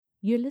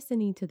You're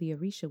listening to the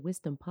Orisha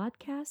Wisdom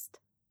Podcast,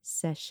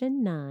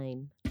 Session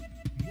 9.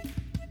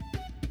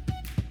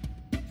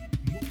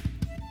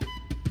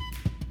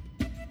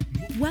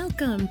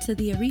 Welcome to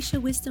the Orisha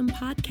Wisdom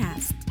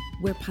Podcast,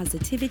 where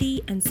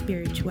positivity and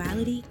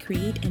spirituality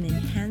create an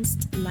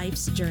enhanced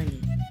life's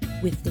journey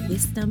with the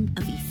wisdom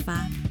of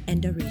Ifa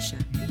and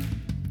Orisha.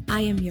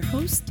 I am your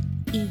host,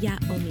 Iya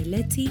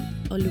Omileti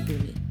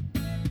Olubumi.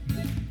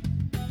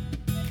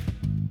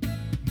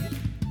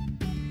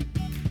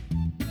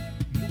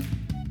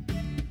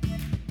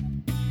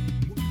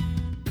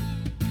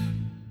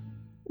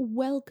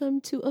 Welcome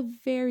to a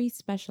very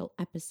special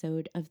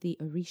episode of the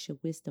Orisha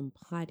Wisdom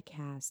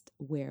Podcast,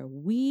 where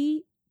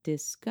we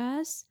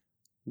discuss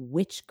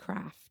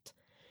witchcraft.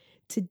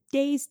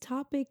 Today's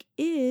topic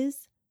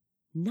is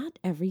not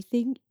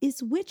everything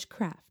is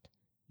witchcraft.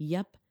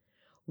 Yep,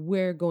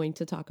 we're going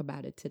to talk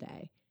about it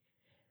today.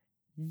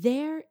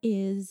 There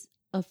is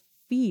a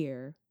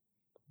fear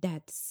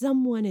that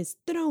someone is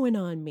throwing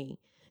on me.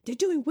 They're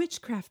doing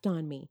witchcraft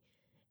on me.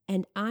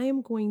 And I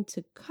am going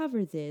to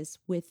cover this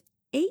with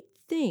 8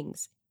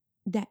 things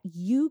that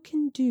you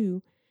can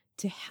do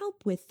to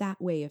help with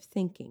that way of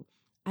thinking.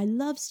 I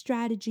love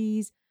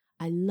strategies.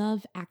 I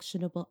love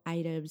actionable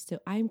items. So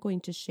I'm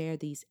going to share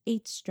these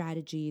 8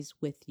 strategies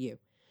with you.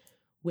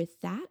 With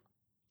that,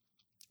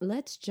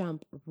 let's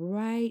jump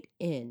right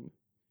in.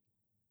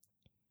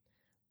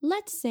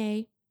 Let's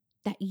say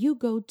that you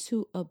go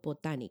to a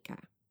botanica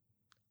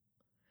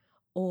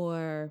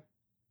or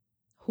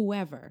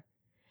whoever,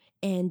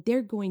 and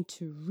they're going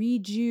to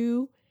read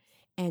you.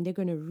 And they're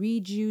going to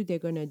read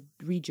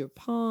your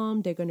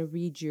palm, they're going to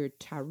read your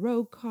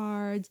tarot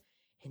cards,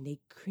 and they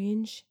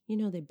cringe,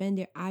 they bend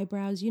their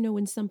eyebrows,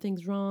 when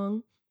something's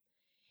wrong.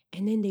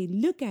 And then they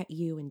look at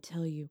you and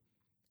tell you,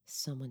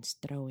 someone's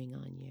throwing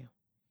on you.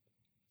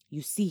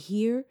 You see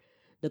here,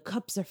 the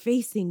cups are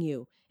facing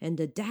you, and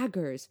the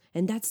daggers,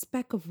 and that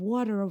speck of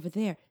water over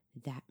there.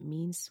 That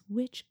means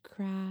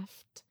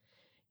witchcraft.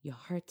 Your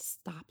heart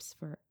stops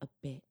for a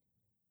bit.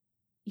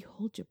 You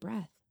hold your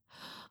breath.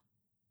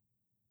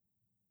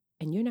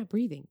 And you're not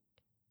breathing.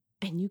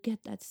 And you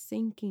get that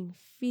sinking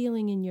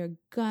feeling in your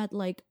gut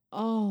like,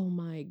 oh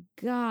my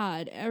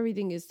God,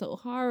 everything is so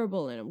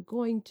horrible and I'm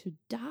going to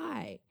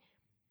die.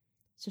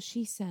 So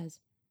she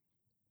says,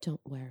 don't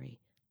worry,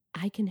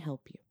 I can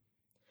help you.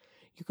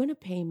 You're going to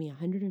pay me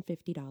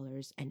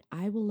 $150 and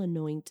I will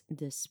anoint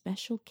this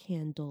special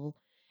candle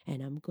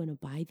and I'm going to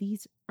buy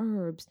these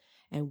herbs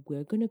and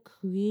we're going to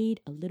create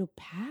a little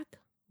pack,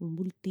 un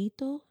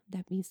bultito,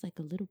 that means like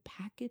a little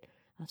packet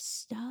of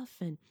stuff,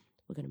 and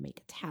we're going to make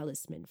a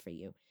talisman for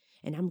you.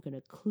 And I'm going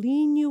to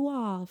clean you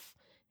off.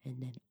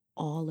 And then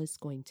all is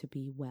going to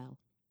be well.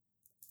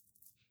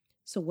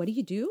 So what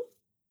do?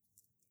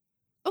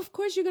 Of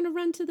course, you're going to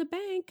run to the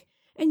bank.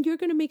 And you're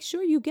going to make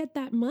sure you get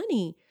that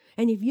money.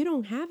 And if you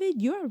don't have it,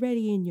 you're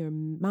already in your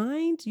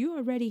mind. You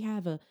already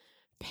have a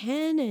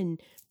pen and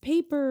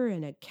paper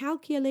and a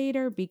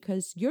calculator.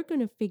 Because you're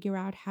going to figure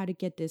out how to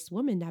get this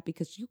woman that.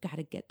 Because you got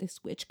to get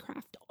this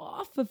witchcraft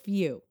off of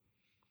you.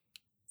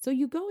 So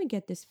you go and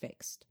get this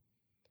fixed.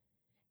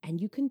 And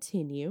you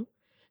continue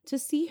to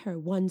see her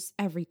once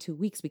every 2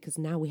 weeks because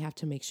now we have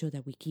to make sure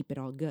that we keep it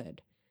all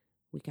good.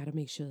 We got to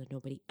make sure that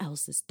nobody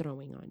else is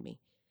throwing on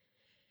me.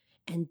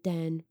 And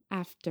then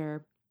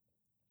after,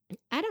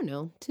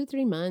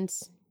 2-3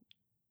 months,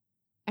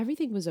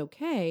 everything was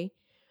okay.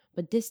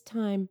 But this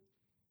time,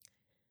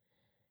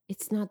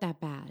 it's not that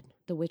bad.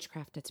 The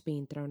witchcraft that's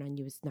being thrown on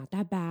you is not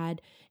that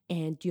bad.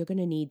 And you're going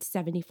to need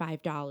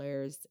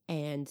 $75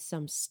 and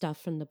some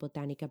stuff from the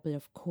botanica. But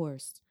of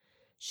course,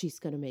 she's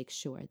going to make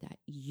sure that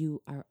you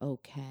are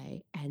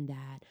okay and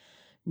that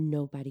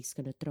nobody's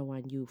going to throw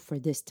on you for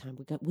this time.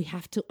 We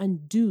have to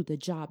undo the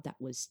job that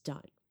was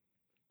done.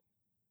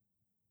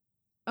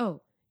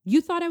 Oh,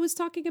 you thought I was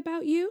talking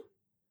about you?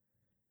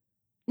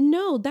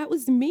 No, that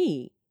was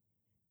me.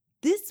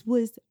 This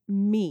was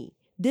me.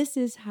 This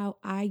is how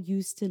I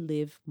used to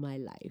live my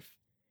life.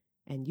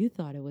 And you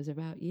thought it was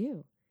about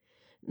you.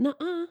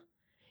 Nuh-uh.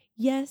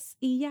 Yes,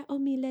 Iya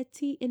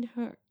Omileti in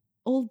her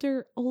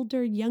older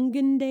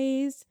youngin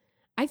days,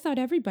 I thought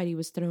everybody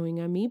was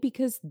throwing on me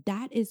because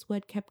that is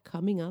what kept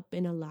coming up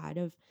in a lot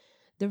of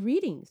the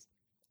readings.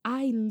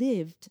 I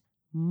lived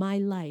my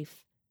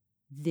life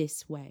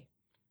this way,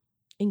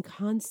 in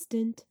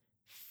constant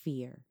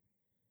fear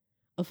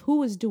of who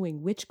was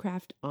doing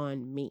witchcraft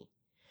on me.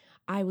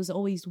 I was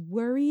always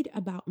worried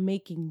about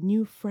making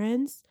new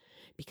friends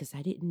because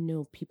I didn't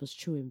know people's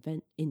true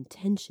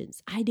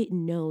intentions. I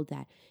didn't know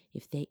that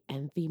if they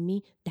envy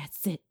me,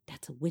 that's it.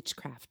 That's a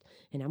witchcraft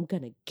and I'm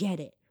going to get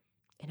it.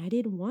 And I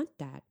didn't want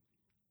that.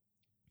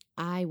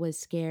 I was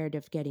scared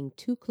of getting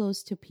too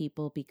close to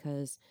people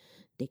because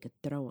they could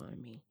throw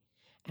on me.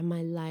 And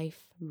my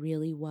life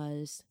really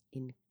was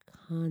in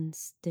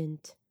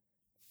constant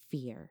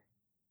fear.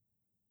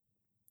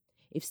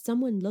 If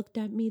someone looked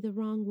at me the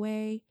wrong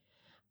way,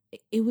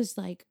 it was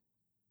like,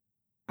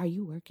 are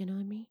you working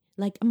on me?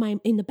 Like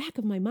in the back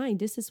of my mind,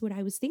 this is what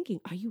I was thinking.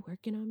 Are you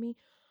working on me?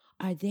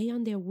 Are they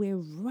on their way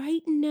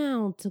right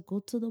now to go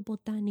to the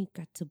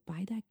Botanica to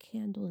buy that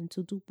candle and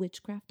to do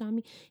witchcraft on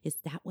me? Is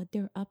that what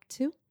they're up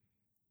to?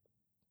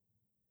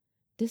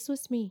 This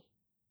was me.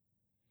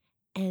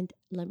 And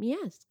let me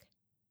ask,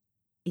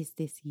 is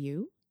this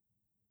you?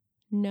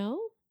 No?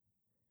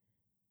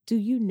 Do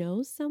you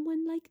know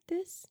someone like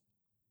this?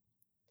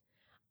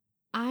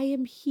 I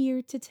am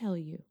here to tell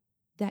you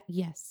that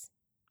yes,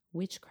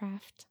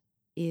 witchcraft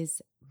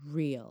is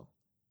real.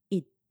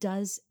 It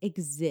does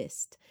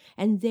exist.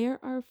 And there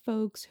are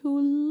folks who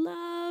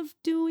love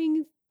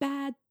doing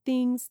bad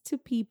things to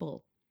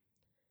people.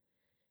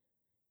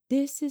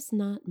 This is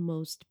not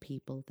most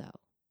people, though.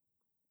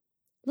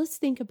 Let's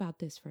think about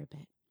this for a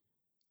bit.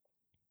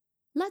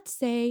 Let's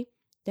say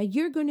that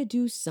you're going to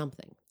do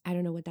something. I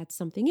don't know what that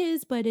something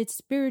is, but it's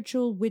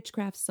spiritual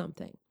witchcraft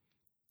something.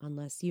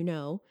 Unless you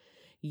know,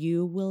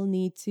 you will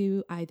need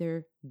to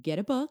either get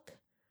a book,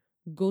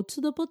 go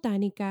to the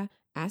Botanica,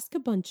 ask a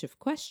bunch of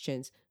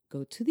questions,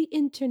 go to the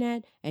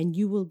internet, and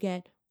you will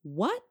get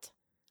what?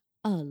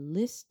 A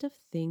list of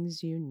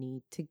things you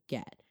need to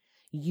get.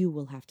 You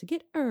will have to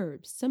get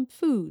herbs, some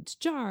foods,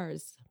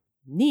 jars,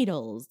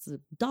 needles,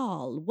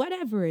 doll,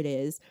 whatever it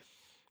is.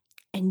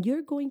 And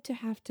you're going to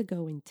have to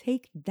go and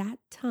take that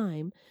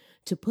time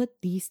to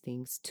put these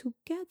things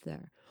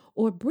together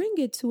or bring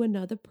it to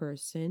another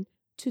person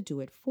to do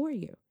it for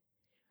you.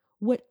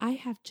 What I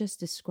have just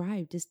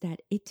described is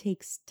that it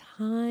takes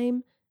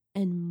time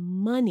and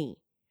money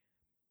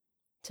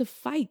to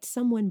fight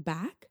someone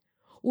back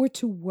or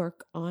to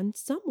work on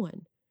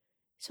someone.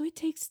 So it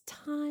takes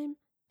time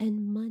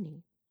and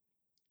money.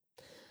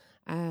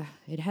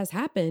 It has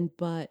happened,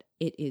 but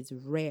it is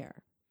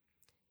rare.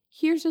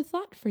 Here's a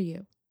thought for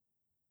you.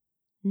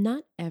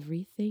 Not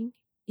everything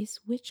is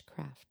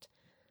witchcraft.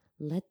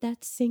 Let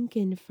that sink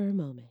in for a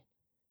moment.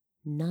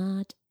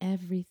 Not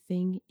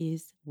everything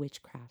is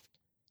witchcraft.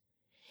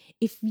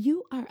 If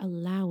you are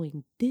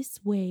allowing this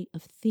way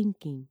of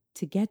thinking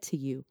to get to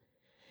you,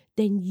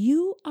 then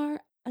you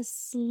are a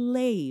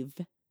slave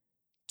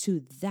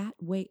to that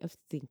way of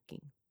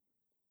thinking.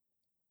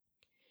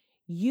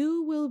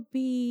 You will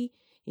be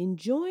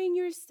enjoying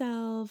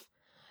yourself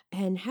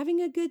and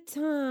having a good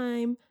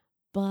time,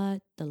 but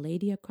the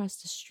lady across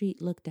the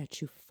street looked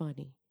at you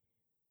funny.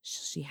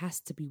 So she has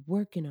to be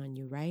working on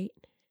you, right?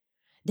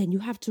 Then you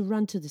have to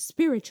run to the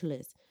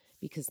spiritualist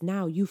because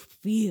now you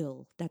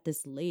feel that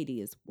this lady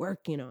is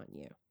working on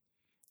you.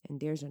 And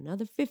there's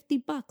another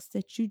 $50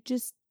 that you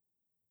just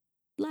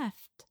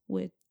left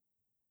with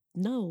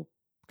no,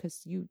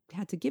 because you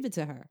had to give it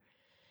to her.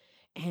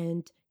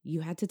 And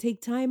you had to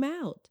take time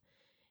out.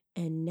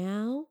 And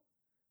now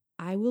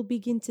I will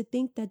begin to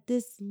think that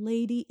this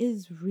lady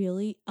is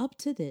really up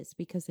to this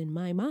because in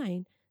my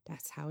mind,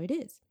 that's how it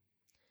is.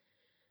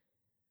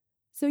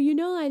 So you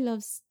know I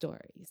love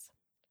stories.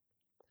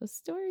 So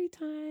story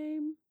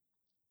time.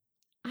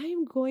 I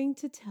am going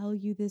to tell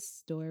you this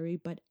story,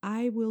 but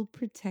I will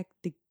protect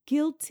the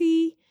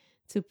guilty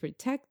to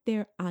protect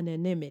their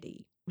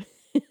anonymity.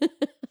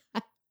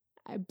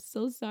 I'm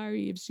so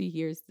sorry if she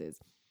hears this.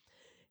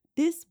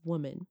 This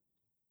woman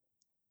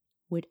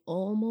would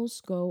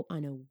almost go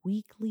on a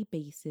weekly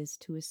basis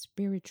to a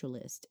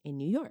spiritualist in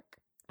New York.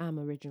 I'm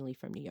originally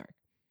from New York.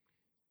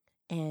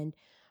 And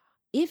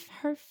if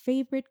her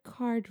favorite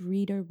card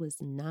reader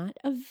was not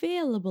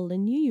available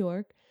in New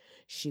York,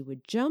 she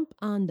would jump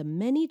on the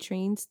many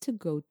trains to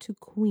go to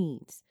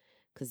Queens,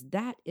 because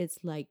that is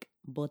like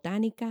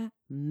Botanica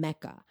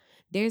Mecca.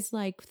 There's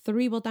like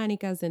 3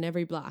 Botanicas in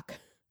every block.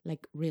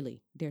 Like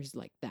really, there's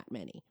like that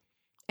many.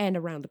 And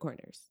around the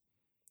corners.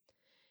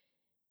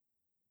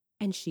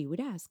 And she would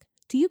ask,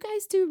 "Do you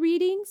guys do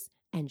readings?"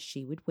 And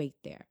she would wait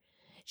there.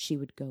 She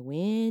would go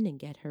in and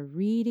get her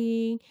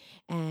reading,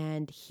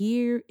 and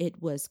here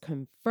it was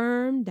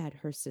confirmed that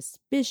her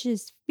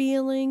suspicious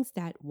feelings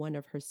that one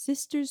of her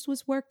sisters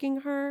was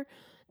working her,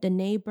 the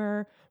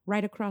neighbor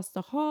right across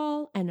the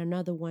hall, and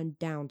another one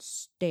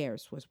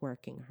downstairs was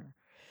working her.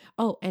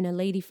 Oh, and a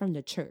lady from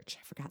the church,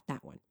 I forgot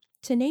that one,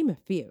 to name a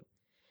few.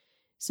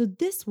 So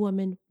this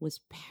woman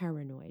was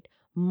paranoid.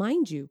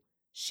 Mind you,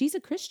 she's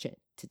a Christian.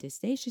 To this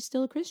day, she's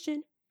still a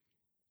Christian.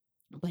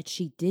 But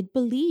she did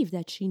believe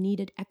that she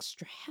needed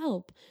extra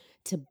help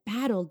to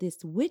battle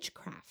this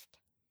witchcraft.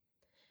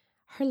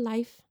 Her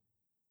life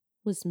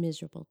was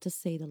miserable, to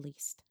say the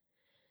least.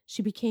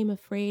 She became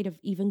afraid of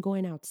even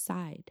going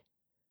outside.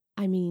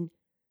 I mean,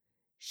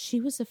 she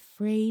was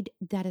afraid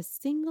that a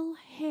single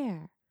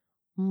hair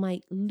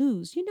might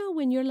lose. You know,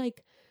 when you're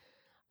like,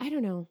 I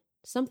don't know,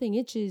 something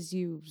itches,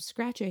 you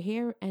scratch a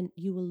hair and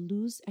you will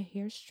lose a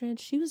hair strand.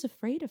 She was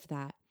afraid of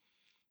that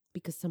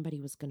because somebody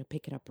was going to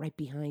pick it up right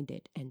behind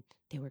it and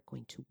they were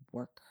going to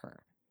work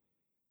her.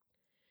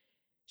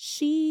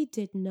 She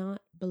did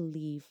not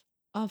believe,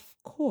 of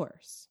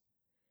course,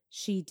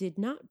 she did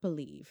not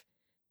believe.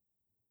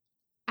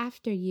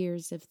 After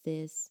years of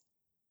this,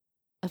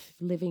 of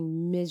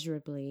living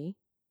miserably,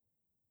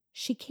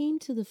 she came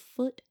to the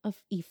foot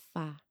of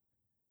Ifa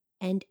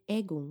and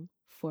Egun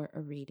for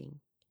a reading.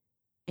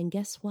 And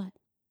guess what?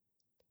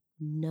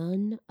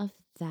 None of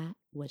that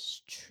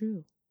was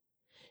true.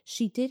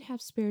 She did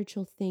have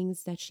spiritual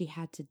things that she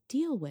had to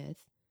deal with,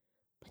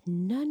 but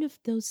none of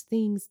those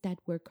things that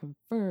were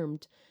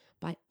confirmed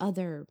by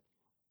other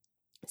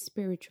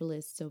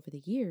spiritualists over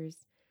the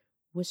years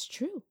was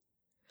true.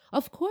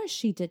 Of course,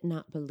 she did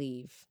not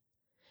believe.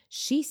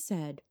 She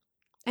said,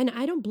 and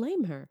I don't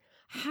blame her,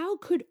 how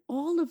could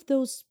all of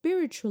those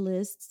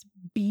spiritualists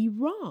be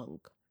wrong?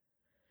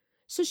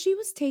 So she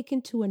was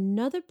taken to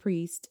another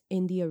priest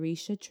in the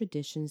Orisha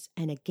traditions,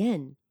 and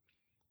again,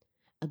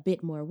 a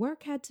bit more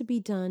work had to be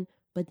done,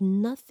 but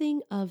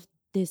nothing of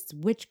this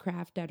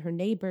witchcraft that her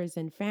neighbors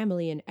and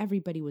family and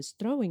everybody was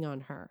throwing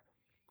on her.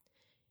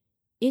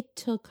 It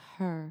took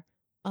her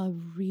a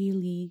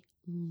really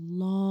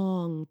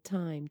long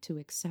time to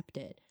accept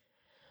it.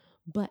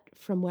 But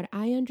from what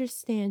I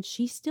understand,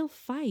 she still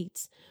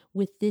fights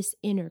with this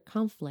inner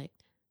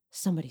conflict.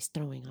 Somebody's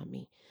throwing on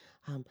me.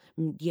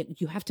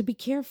 You have to be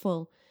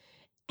careful.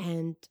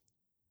 And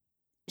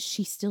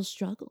she still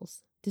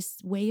struggles. This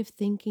way of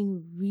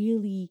thinking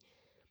really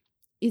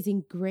is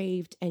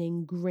engraved and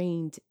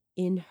ingrained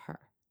in her.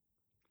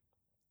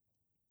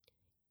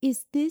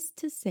 Is this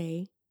to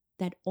say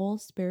that all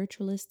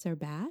spiritualists are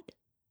bad?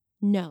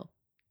 No,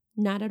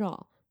 not at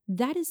all.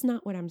 That is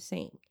not what I'm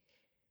saying.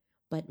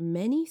 But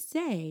many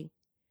say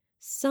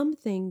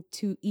something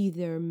to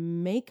either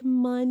make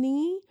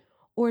money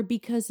or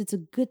because it's a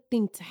good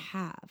thing to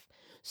have.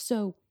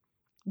 So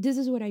this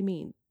is what I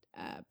mean.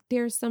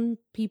 There are some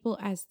people,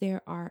 as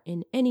there are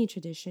in any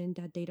tradition,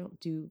 that they don't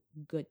do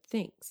good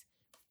things.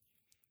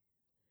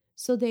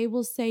 So they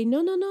will say,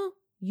 no, no, no,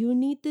 you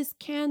need this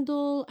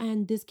candle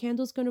and this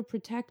candle's going to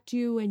protect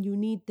you and you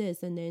need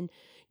this and then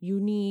you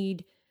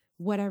need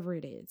whatever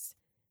it is.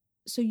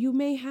 So you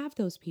may have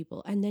those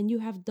people. And then you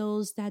have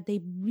those that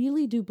they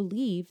really do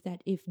believe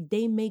that if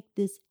they make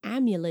this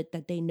amulet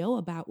that they know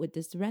about with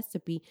this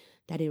recipe,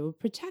 that it will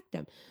protect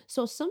them.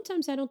 So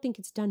sometimes I don't think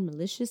it's done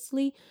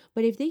maliciously,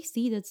 but if they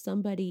see that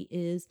somebody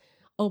is,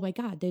 oh my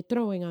God, they're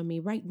throwing on me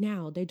right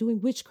now, they're doing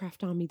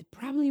witchcraft on me,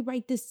 probably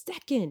right this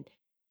second,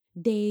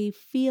 they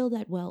feel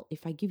that, well,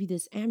 if I give you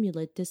this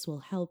amulet, this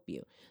will help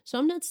you. So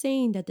I'm not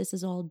saying that this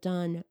is all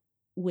done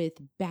with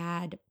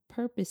bad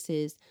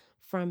purposes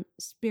from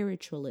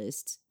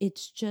spiritualists.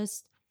 It's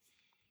just,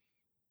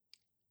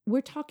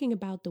 we're talking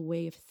about the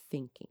way of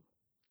thinking.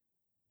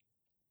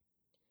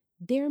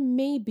 There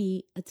may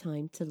be a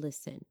time to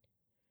listen.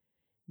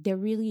 There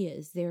really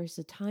is. There's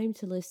a time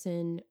to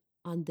listen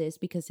on this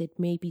because it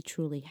may be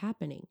truly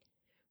happening.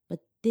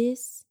 But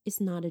this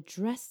is not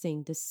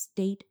addressing the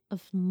state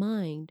of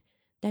mind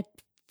that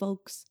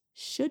folks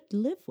should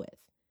live with.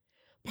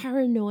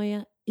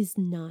 Paranoia is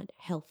not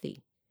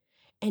healthy.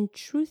 And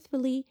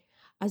truthfully,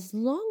 as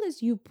long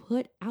as you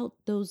put out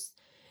those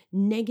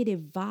negative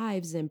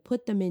vibes and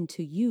put them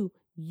into you,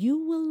 you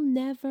will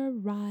never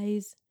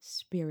rise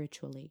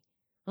spiritually.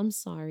 I'm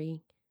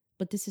sorry,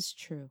 but this is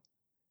true.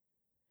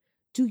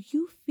 Do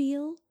you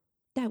feel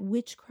that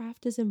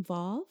witchcraft is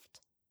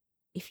involved?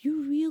 If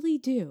you really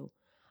do,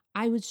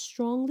 I would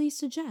strongly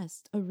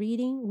suggest a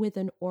reading with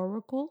an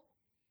oracle,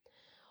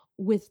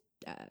 with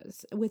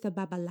a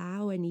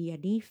babalao and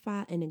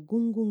iyarifa and a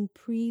gungung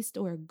priest,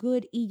 or a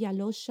good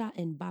iyalosha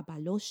and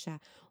babalosha.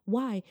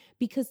 Why?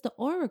 Because the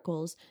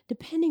oracles,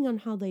 depending on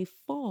how they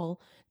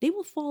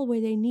will fall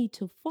where they need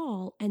to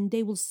fall, and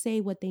they will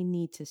say what they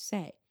need to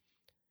say.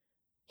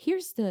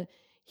 Here's the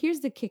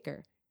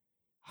kicker.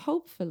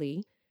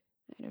 Hopefully,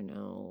 I don't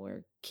know,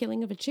 or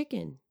killing of a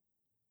chicken.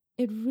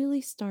 It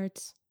really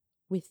starts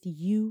with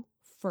you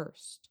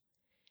first.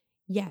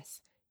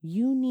 Yes,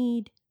 you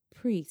need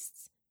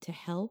priests to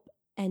help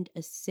and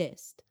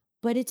assist,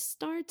 but it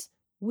starts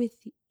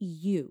with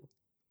you.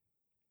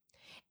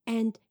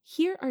 And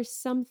here are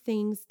some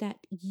things that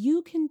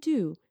you can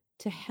do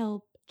to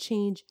help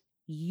change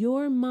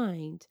your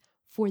mind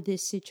for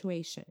this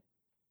situation.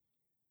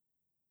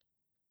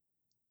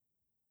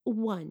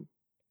 1,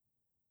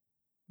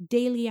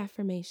 daily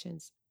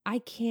affirmations.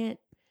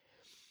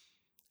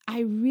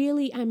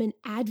 I'm an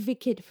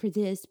advocate for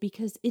this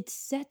because it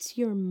sets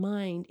your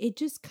mind. It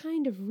just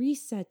kind of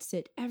resets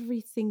it every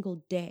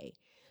single day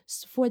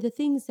for the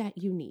things that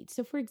you need.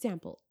 So for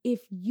example,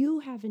 if you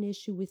have an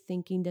issue with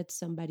thinking that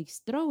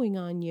somebody's throwing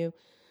on you,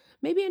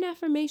 maybe an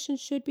affirmation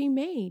should be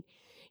made.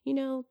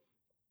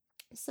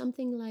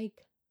 Something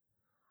like,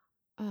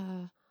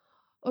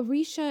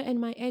 Orisha and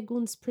my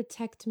eguns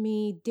protect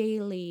me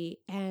daily,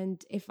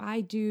 and if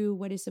I do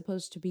what is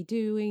supposed to be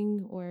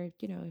doing, or,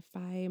 if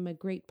I am a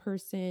great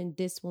person,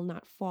 this will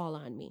not fall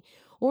on me.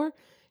 Or,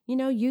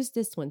 use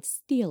this one,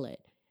 steal it.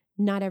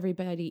 Not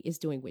everybody is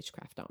doing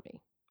witchcraft on me.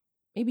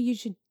 Maybe you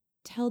should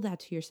tell that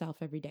to yourself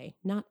every day.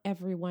 Not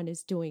everyone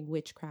is doing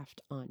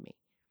witchcraft on me.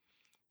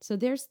 So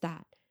there's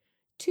that.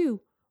 2,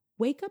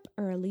 wake up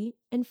early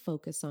and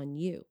focus on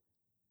you.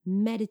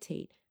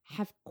 Meditate.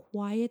 Have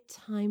quiet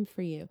time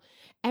for you.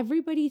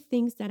 Everybody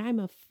thinks that I'm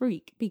a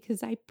freak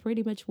because I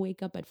pretty much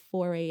wake up at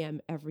 4 a.m.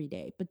 every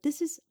day, but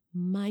this is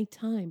my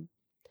time.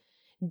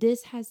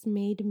 This has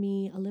made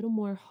me a little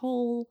more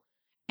whole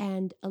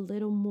and a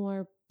little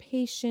more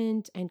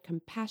patient and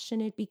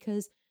compassionate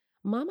because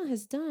Mama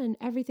has done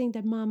everything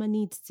that mama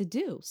needs to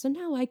do. So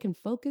now I can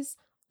focus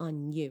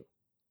on you.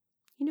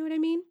 You know what I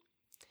mean?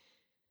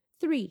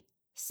 3,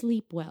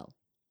 sleep well.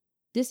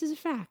 This is a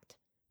fact.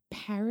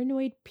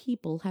 Paranoid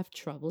people have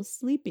trouble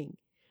sleeping.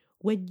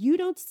 When you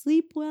don't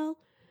sleep well,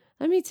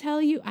 let me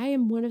tell you, I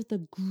am one of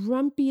the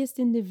grumpiest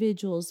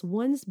individuals.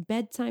 Once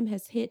bedtime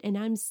has hit and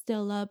I'm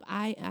still up,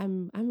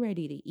 I'm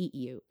ready to eat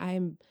you. I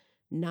am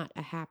not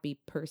a happy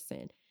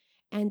person.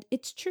 And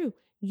it's true.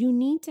 You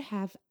need to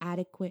have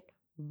adequate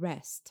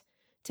rest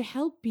to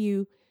help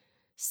you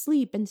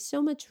sleep. And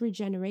so much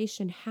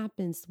regeneration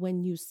happens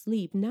when you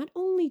sleep, not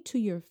only to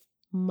your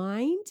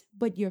mind,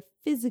 but your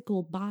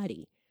physical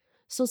body.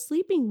 So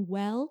sleeping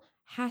well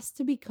has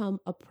to become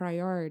a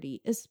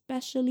priority,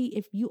 especially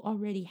if you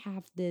already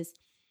have this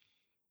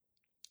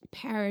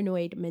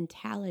paranoid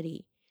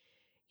mentality.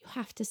 You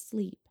have to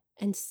sleep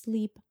and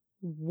sleep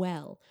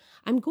well.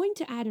 I'm going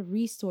to add a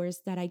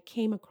resource that I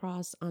came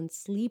across on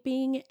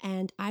sleeping,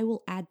 and I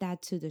will add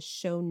that to the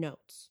show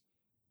notes.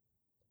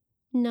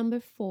 Number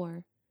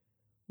 4,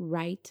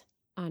 write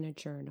on a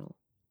journal.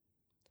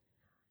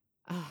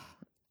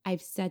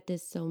 I've said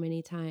this so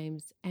many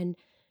times, and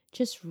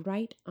just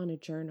write on a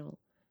journal.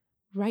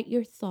 Write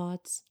your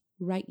thoughts,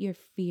 write your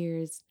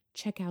fears,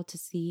 check out to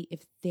see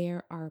if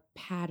there are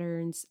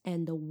patterns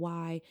and the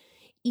why.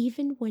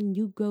 Even when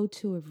you go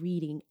to a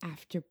reading,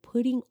 after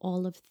putting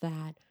all of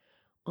that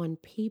on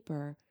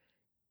paper,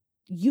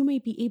 you may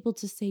be able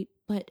to say,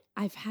 but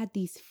I've had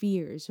these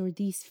fears or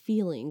these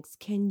feelings.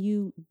 Can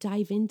you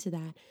dive into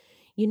that?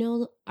 You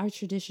know, our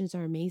traditions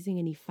are amazing.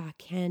 And if I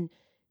can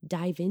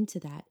dive into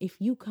that, if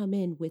you come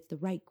in with the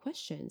right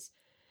questions,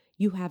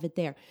 you have it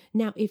there.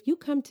 Now, if you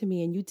come to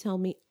me and you tell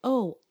me,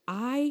 oh,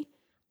 I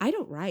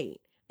don't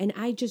write and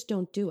I just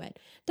don't do it,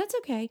 that's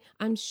okay.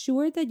 I'm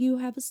sure that you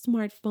have a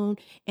smartphone,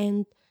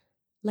 and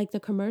like the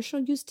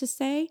commercial used to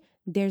say,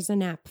 there's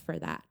an app for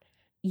that.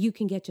 You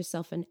can get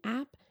yourself an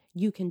app.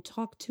 You can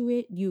talk to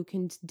it. You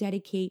can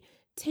dedicate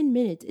 10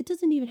 minutes. It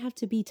doesn't even have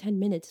to be 10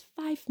 minutes,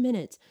 5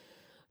 minutes.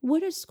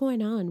 What is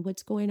going on?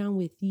 What's going on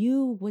with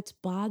you? What's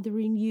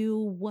bothering you?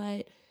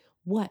 What?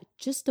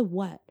 Just a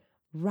what?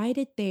 Write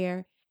it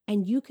there,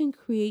 and you can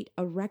create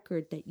a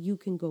record that you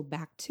can go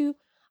back to.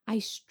 I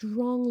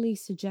strongly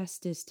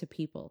suggest this to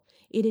people.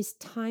 It is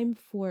time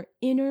for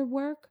inner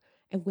work.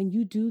 And when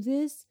you do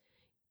this,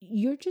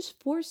 you're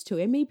just forced to.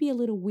 It may be a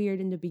little weird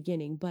in the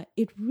beginning, but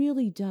it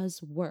really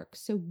does work.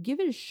 So give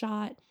it a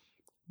shot.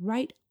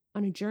 Write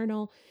on a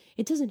journal.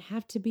 It doesn't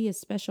have to be a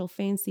special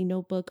fancy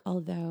notebook,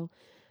 although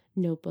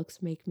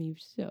notebooks make me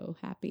so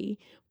happy.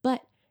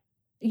 But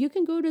you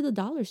can go to the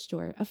dollar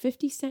store, a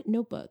 50-cent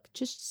notebook,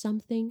 just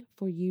something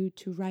for you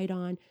to write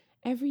on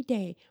every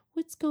day.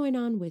 What's going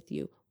on with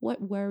you?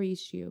 What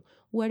worries you?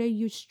 What are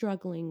you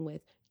struggling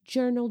with?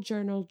 Journal,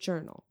 journal,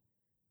 journal.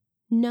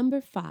 Number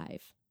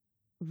 5,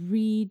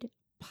 read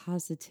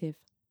positive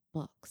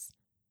books.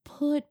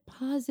 Put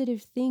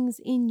positive things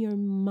in your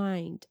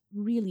mind.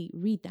 Really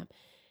read them.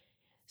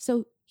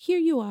 So here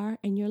you are,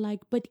 and you're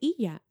like, but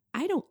Iya,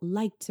 I don't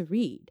like to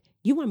read.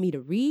 You want me to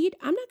read?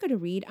 I'm not going to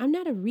read. I'm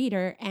not a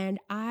reader, and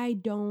I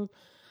don't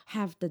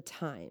have the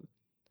time.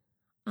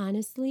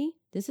 Honestly,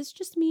 this is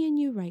just me and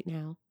you right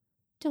now.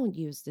 Don't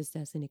use this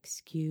as an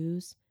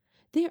excuse.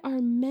 There are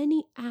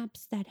many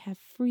apps that have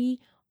free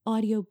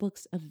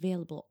audiobooks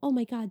available. Oh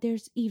my God,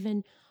 there's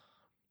even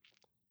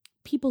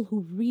people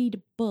who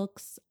read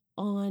books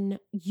on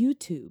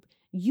YouTube.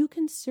 You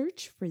can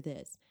search for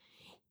this.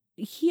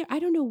 Here, I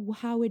don't know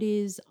how it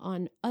is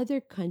on other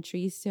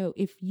countries. So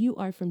if you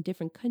are from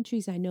different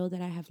countries, I know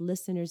that I have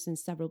listeners in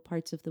several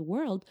parts of the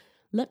world.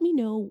 Let me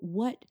know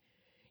what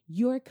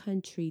your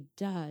country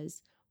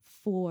does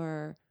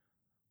for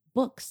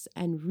books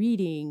and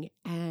reading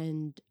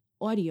and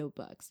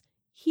audiobooks.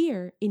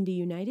 Here in the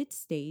United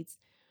States,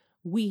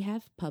 we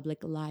have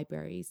public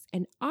libraries,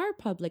 and our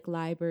public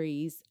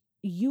libraries,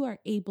 you are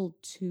able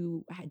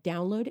to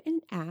download an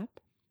app,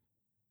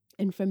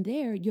 and from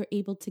there, you're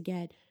able to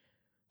get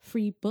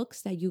free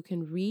books that you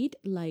can read,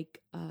 like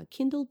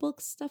Kindle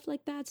books, stuff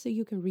like that. So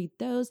you can read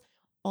those,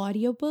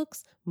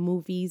 audiobooks,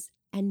 movies,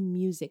 and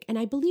music. And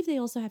I believe they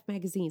also have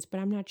magazines, but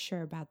I'm not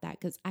sure about that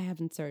because I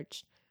haven't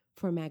searched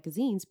for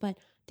magazines. But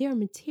there are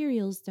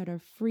materials that are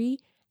free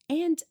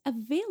and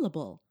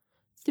available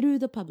through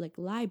the public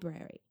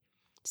library.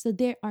 So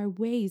there are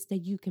ways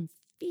that you can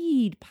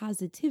feed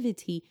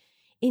positivity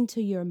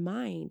into your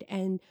mind.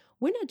 And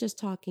we're not just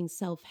talking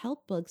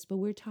self-help books, but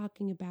we're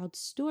talking about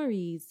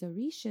stories,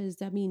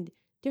 Orishas. I mean,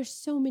 there's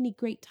so many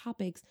great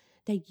topics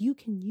that you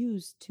can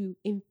use to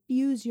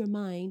infuse your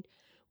mind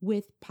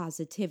with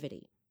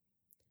positivity.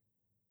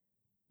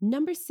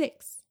 Number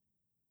 6,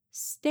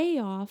 stay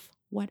off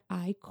what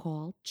I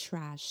call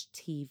trash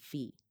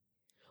TV.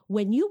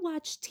 When you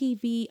watch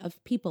TV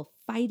of people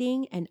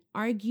fighting and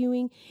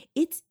arguing,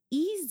 it's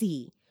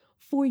easy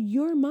for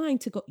your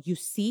mind to go, you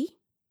see,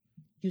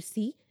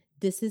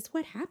 this is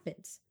what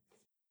happens.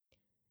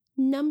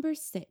 Number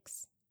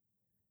 6,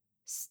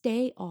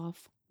 stay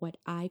off what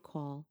I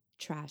call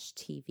trash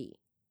TV.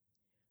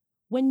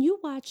 When you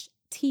watch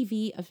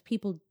TV of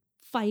people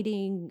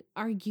fighting,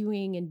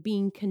 arguing, and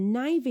being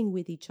conniving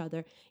with each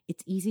other,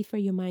 it's easy for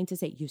your mind to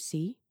say, you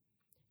see,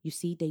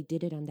 they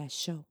did it on that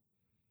show.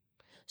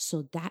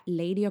 So that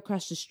lady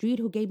across the street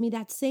who gave me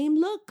that same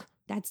look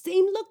that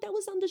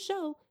was on the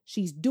show,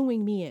 she's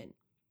doing me in.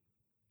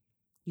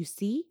 You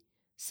see?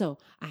 So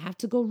I have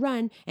to go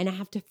run and I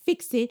have to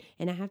fix it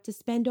and I have to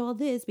spend all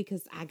this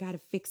because I got to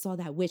fix all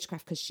that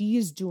witchcraft because she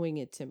is doing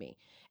it to me.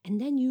 And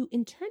then you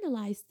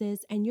internalize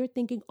this and you're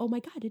thinking, oh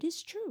my God, it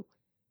is true.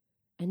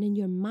 And then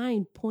your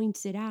mind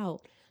points it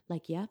out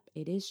like, yep,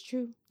 it is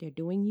true. They're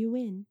doing you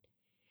in.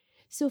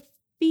 So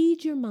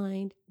feed your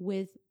mind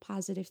with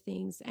positive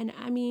things. And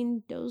I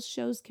mean, those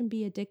shows can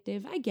be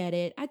addictive. I get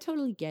it. I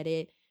totally get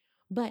it.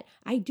 But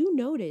I do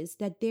notice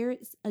that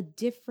there's a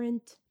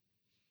difference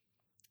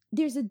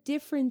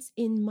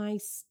in my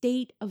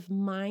state of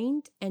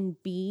mind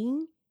and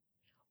being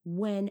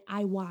when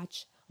I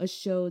watch a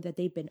show that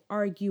they've been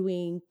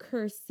arguing,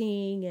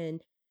 cursing,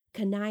 and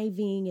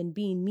conniving and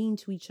being mean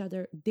to each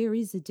other. There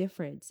is a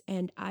difference.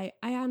 And I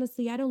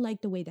honestly, I don't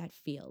like the way that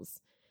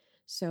feels.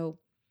 So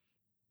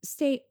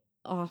stay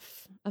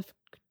off of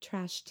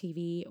trash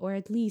TV, or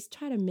at least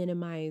try to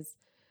minimize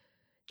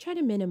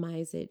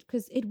it,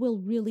 because it will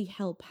really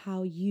help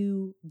how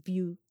you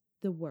view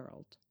the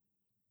world.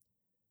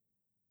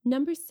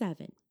 Number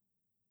 7,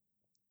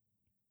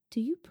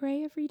 do you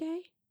pray every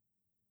day?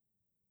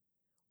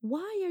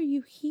 Why are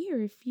you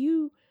here if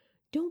you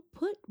don't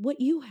put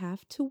what you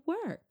have to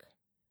work?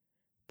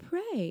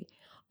 Pray.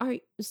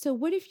 So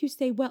what if you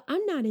say, well,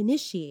 I'm not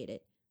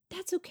initiated?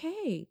 That's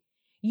okay.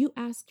 You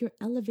ask your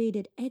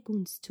elevated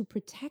eguns to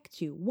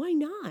protect you. Why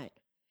not?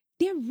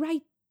 They're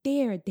right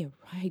there.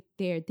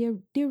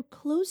 They're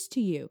close to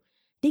you.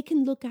 They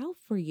can look out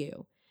for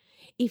you.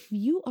 If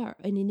you are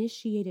an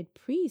initiated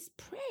priest,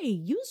 pray.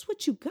 Use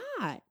what you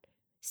got.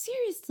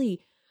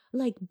 Seriously,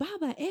 like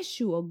Baba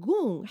Eshu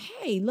Ogun,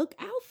 hey, look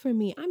out for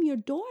me. I'm your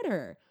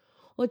daughter.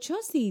 Or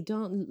Chosi,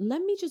 don't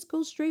let me just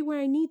go straight where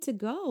I need to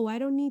go. I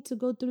don't need to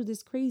go through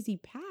this crazy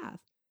path.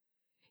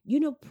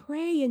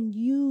 Pray and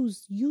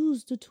use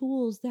the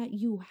tools that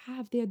you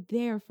have. They're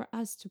there for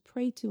us to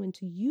pray to and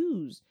to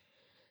use.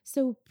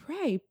 So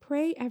pray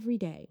every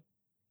day.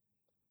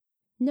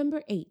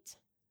 Number 8,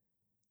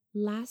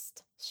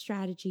 last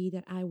strategy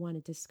that I want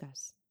to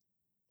discuss.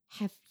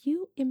 Have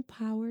you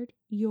empowered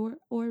your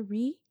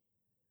Ori?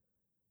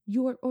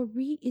 Your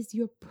Ori is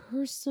your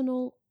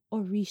personal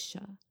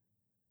Orisha.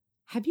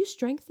 Have you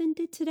strengthened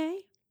it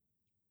today?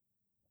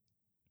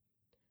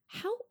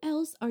 How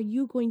else are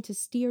you going to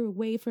steer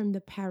away from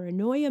the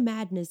paranoia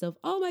madness of,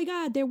 oh my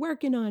God, they're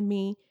working on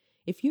me,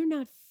 if you're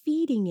not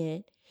feeding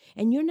it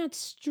and you're not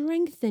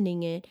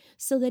strengthening it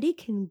so that it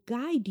can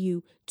guide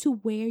you to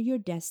where your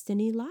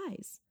destiny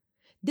lies?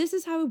 This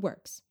is how it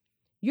works.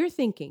 You're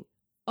thinking,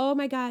 oh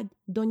my God,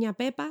 Doña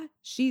Pepa,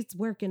 she's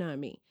working on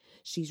me.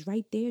 She's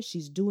right there.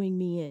 She's doing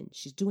me in.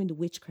 She's doing the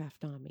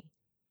witchcraft on me.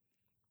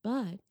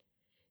 But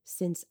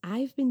since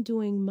I've been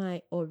doing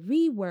my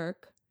Ori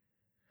work,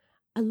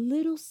 a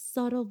little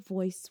subtle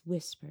voice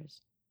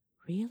whispers,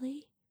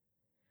 really?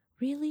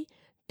 Really?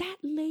 That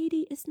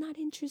lady is not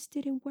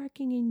interested in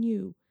working in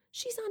you.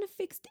 She's on a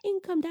fixed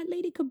income. That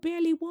lady could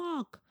barely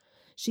walk.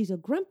 She's a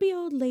grumpy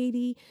old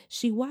lady.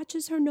 She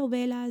watches her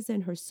novelas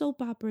and her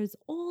soap operas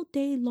all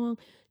day long.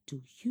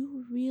 Do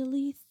you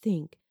really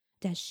think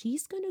that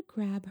she's going to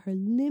grab her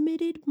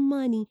limited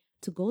money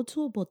to go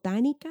to a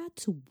botanica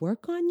to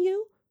work on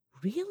you?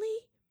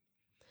 Really?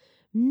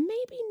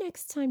 Maybe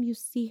next time you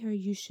see her,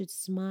 you should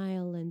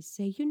smile and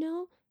say,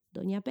 Doña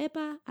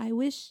Pepa, I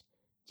wish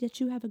that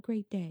you have a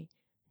great day,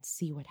 and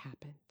see what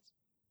happens.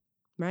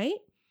 Right?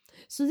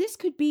 So this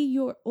could be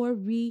your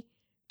Ori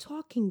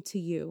talking to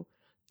you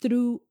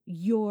through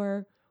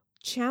your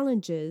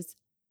challenges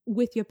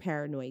with your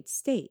paranoid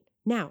state.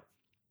 Now,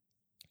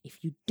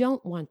 if you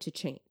don't want to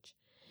change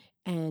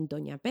and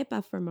Doña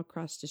Pepa from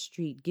across the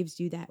street gives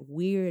you that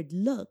weird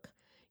look,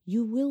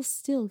 you will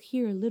still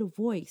hear a little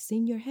voice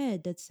in your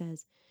head that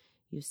says,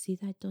 you see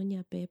that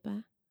Doña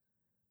Pepa?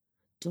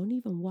 Don't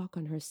even walk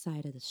on her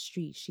side of the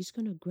street. She's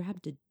going to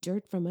grab the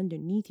dirt from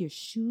underneath your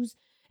shoes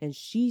and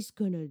she's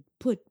going to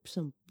put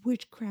some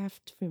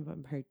witchcraft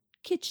from her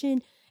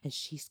kitchen and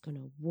she's going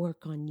to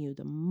work on you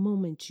the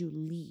moment you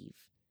leave.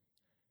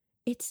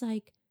 It's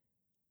like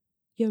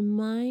your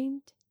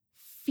mind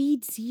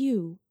feeds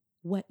you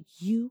what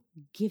you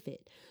give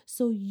it.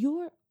 So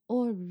your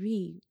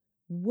Ori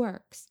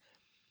works.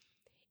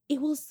 It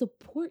will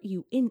support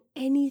you in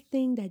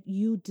anything that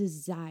you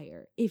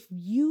desire. If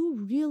you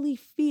really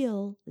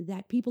feel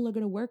that people are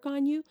going to work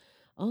on you,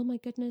 oh my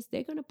goodness,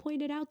 they're going to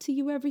point it out to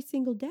you every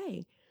single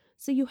day.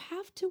 So you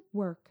have to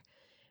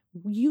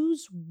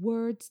use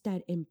words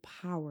that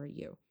empower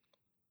you,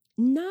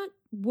 not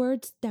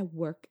words that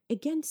work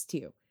against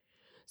you.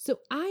 So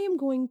I am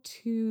going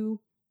to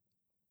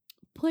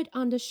put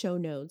on the show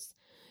notes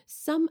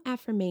some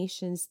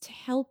affirmations to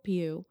help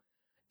you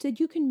that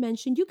you can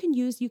mention. You could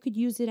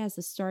use it as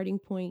a starting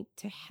point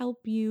to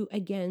help you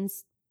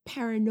against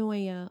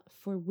paranoia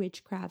for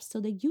witchcraft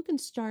so that you can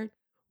start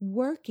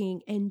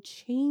working and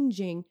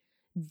changing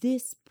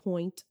this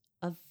point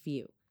of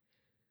view.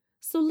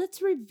 So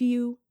let's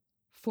review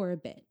for a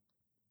bit.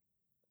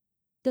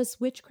 Does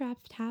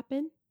witchcraft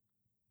happen?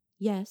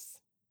 Yes.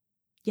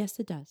 Yes,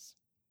 it does.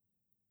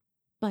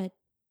 But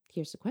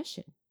here's the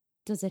question.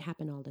 Does it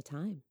happen all the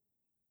time?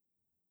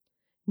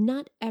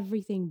 Not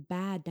everything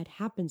bad that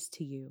happens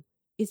to you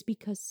is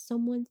because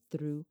someone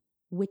threw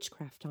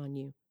witchcraft on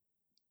you.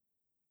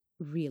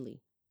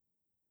 Really.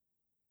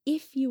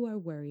 If you are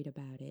worried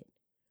about it,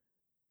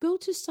 go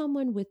to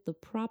someone with the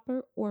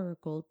proper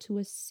oracle to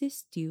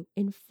assist you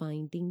in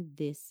finding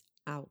this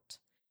out.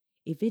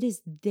 If it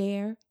is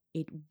there,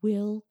 it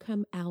will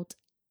come out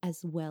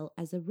as well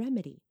as a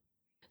remedy.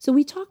 So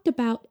we talked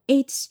about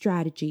 8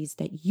 strategies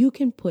that you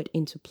can put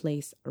into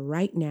place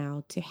right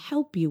now to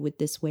help you with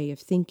this way of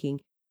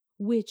thinking,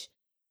 which,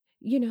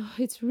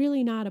 it's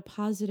really not a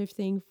positive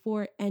thing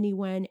for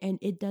anyone, and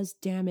it does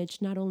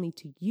damage not only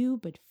to you,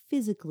 but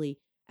physically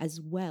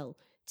as well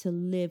to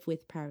live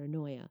with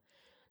paranoia.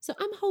 So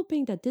I'm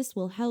hoping that this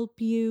will help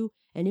you.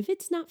 And if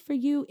it's not for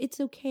you, it's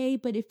okay.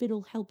 But if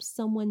it'll help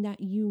someone that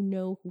you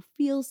know who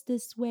feels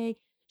this way,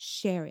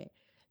 share it.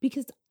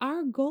 Because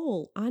our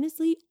goal,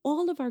 honestly,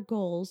 all of our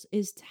goals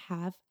is to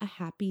have a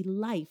happy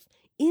life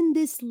in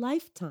this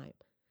lifetime,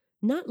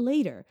 not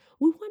later.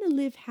 We want to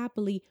live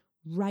happily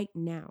right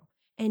now.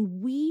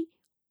 And we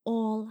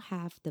all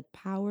have the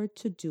power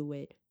to do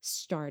it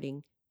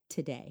starting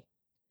today.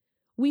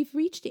 We've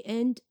reached the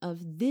end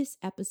of this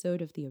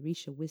episode of the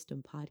Orisha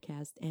Wisdom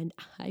Podcast, and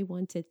I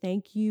want to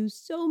thank you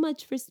so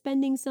much for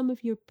spending some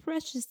of your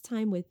precious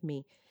time with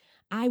me.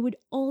 I would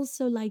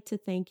also like to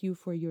thank you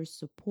for your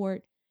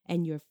support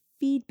and your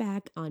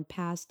feedback on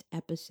past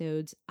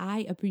episodes.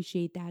 I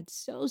appreciate that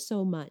so,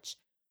 so much.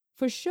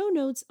 For show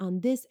notes on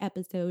this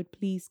episode,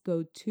 please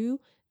go to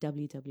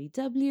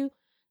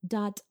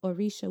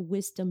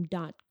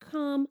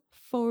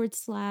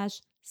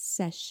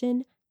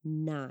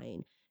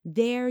www.orishawisdom.com/session9.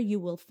 There you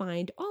will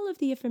find all of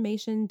the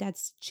information.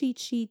 That's cheat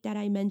sheet that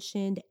I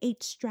mentioned.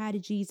 8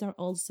 strategies are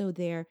also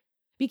there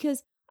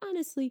because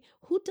honestly,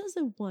 who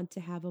doesn't want to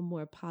have a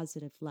more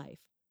positive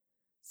life?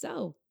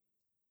 So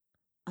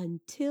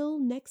until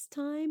next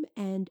time,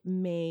 and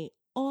may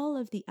all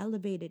of the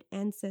elevated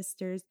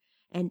ancestors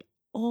and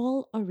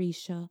all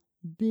Orisha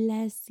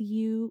bless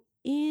you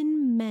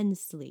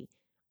immensely.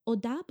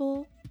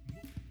 Odabo.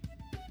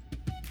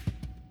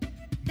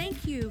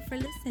 Thank you for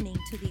listening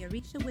to the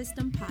Orisha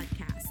Wisdom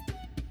Podcast.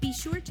 Be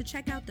sure to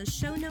check out the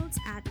show notes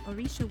at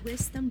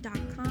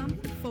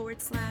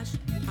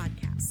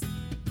orishawisdom.com/podcast.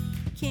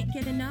 Can't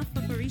get enough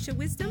of Orisha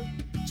Wisdom?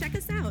 Check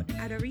us out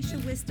at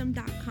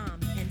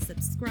orishawisdom.com and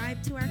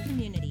subscribe to our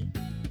community.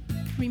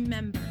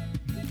 Remember,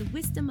 the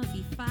wisdom of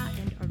Ifa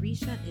and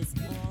Orisha is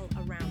all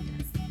around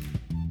us.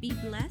 Be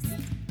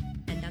blessed,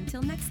 and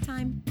until next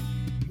time.